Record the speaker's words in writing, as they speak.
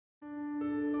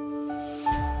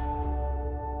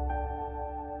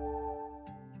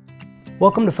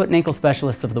Welcome to Foot and Ankle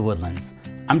Specialists of the Woodlands.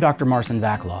 I'm Dr. Marcin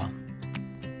Vaclaw.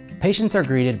 Patients are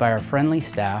greeted by our friendly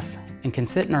staff and can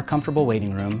sit in our comfortable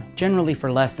waiting room, generally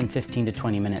for less than 15 to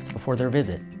 20 minutes before their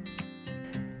visit.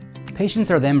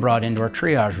 Patients are then brought into our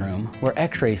triage room where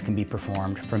x-rays can be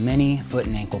performed for many foot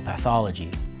and ankle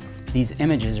pathologies. These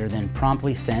images are then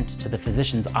promptly sent to the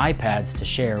physician's iPads to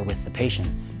share with the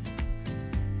patients.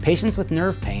 Patients with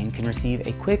nerve pain can receive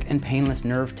a quick and painless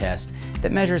nerve test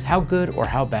that measures how good or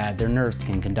how bad their nerves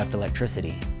can conduct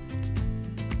electricity.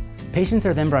 Patients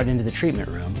are then brought into the treatment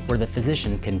room where the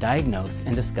physician can diagnose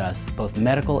and discuss both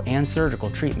medical and surgical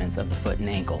treatments of the foot and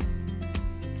ankle.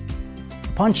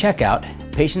 Upon checkout,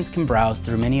 patients can browse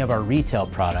through many of our retail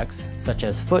products such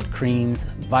as foot creams,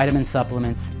 vitamin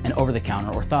supplements, and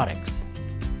over-the-counter orthotics.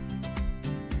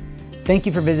 Thank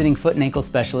you for visiting Foot and Ankle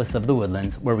Specialists of the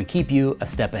Woodlands, where we keep you a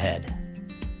step ahead.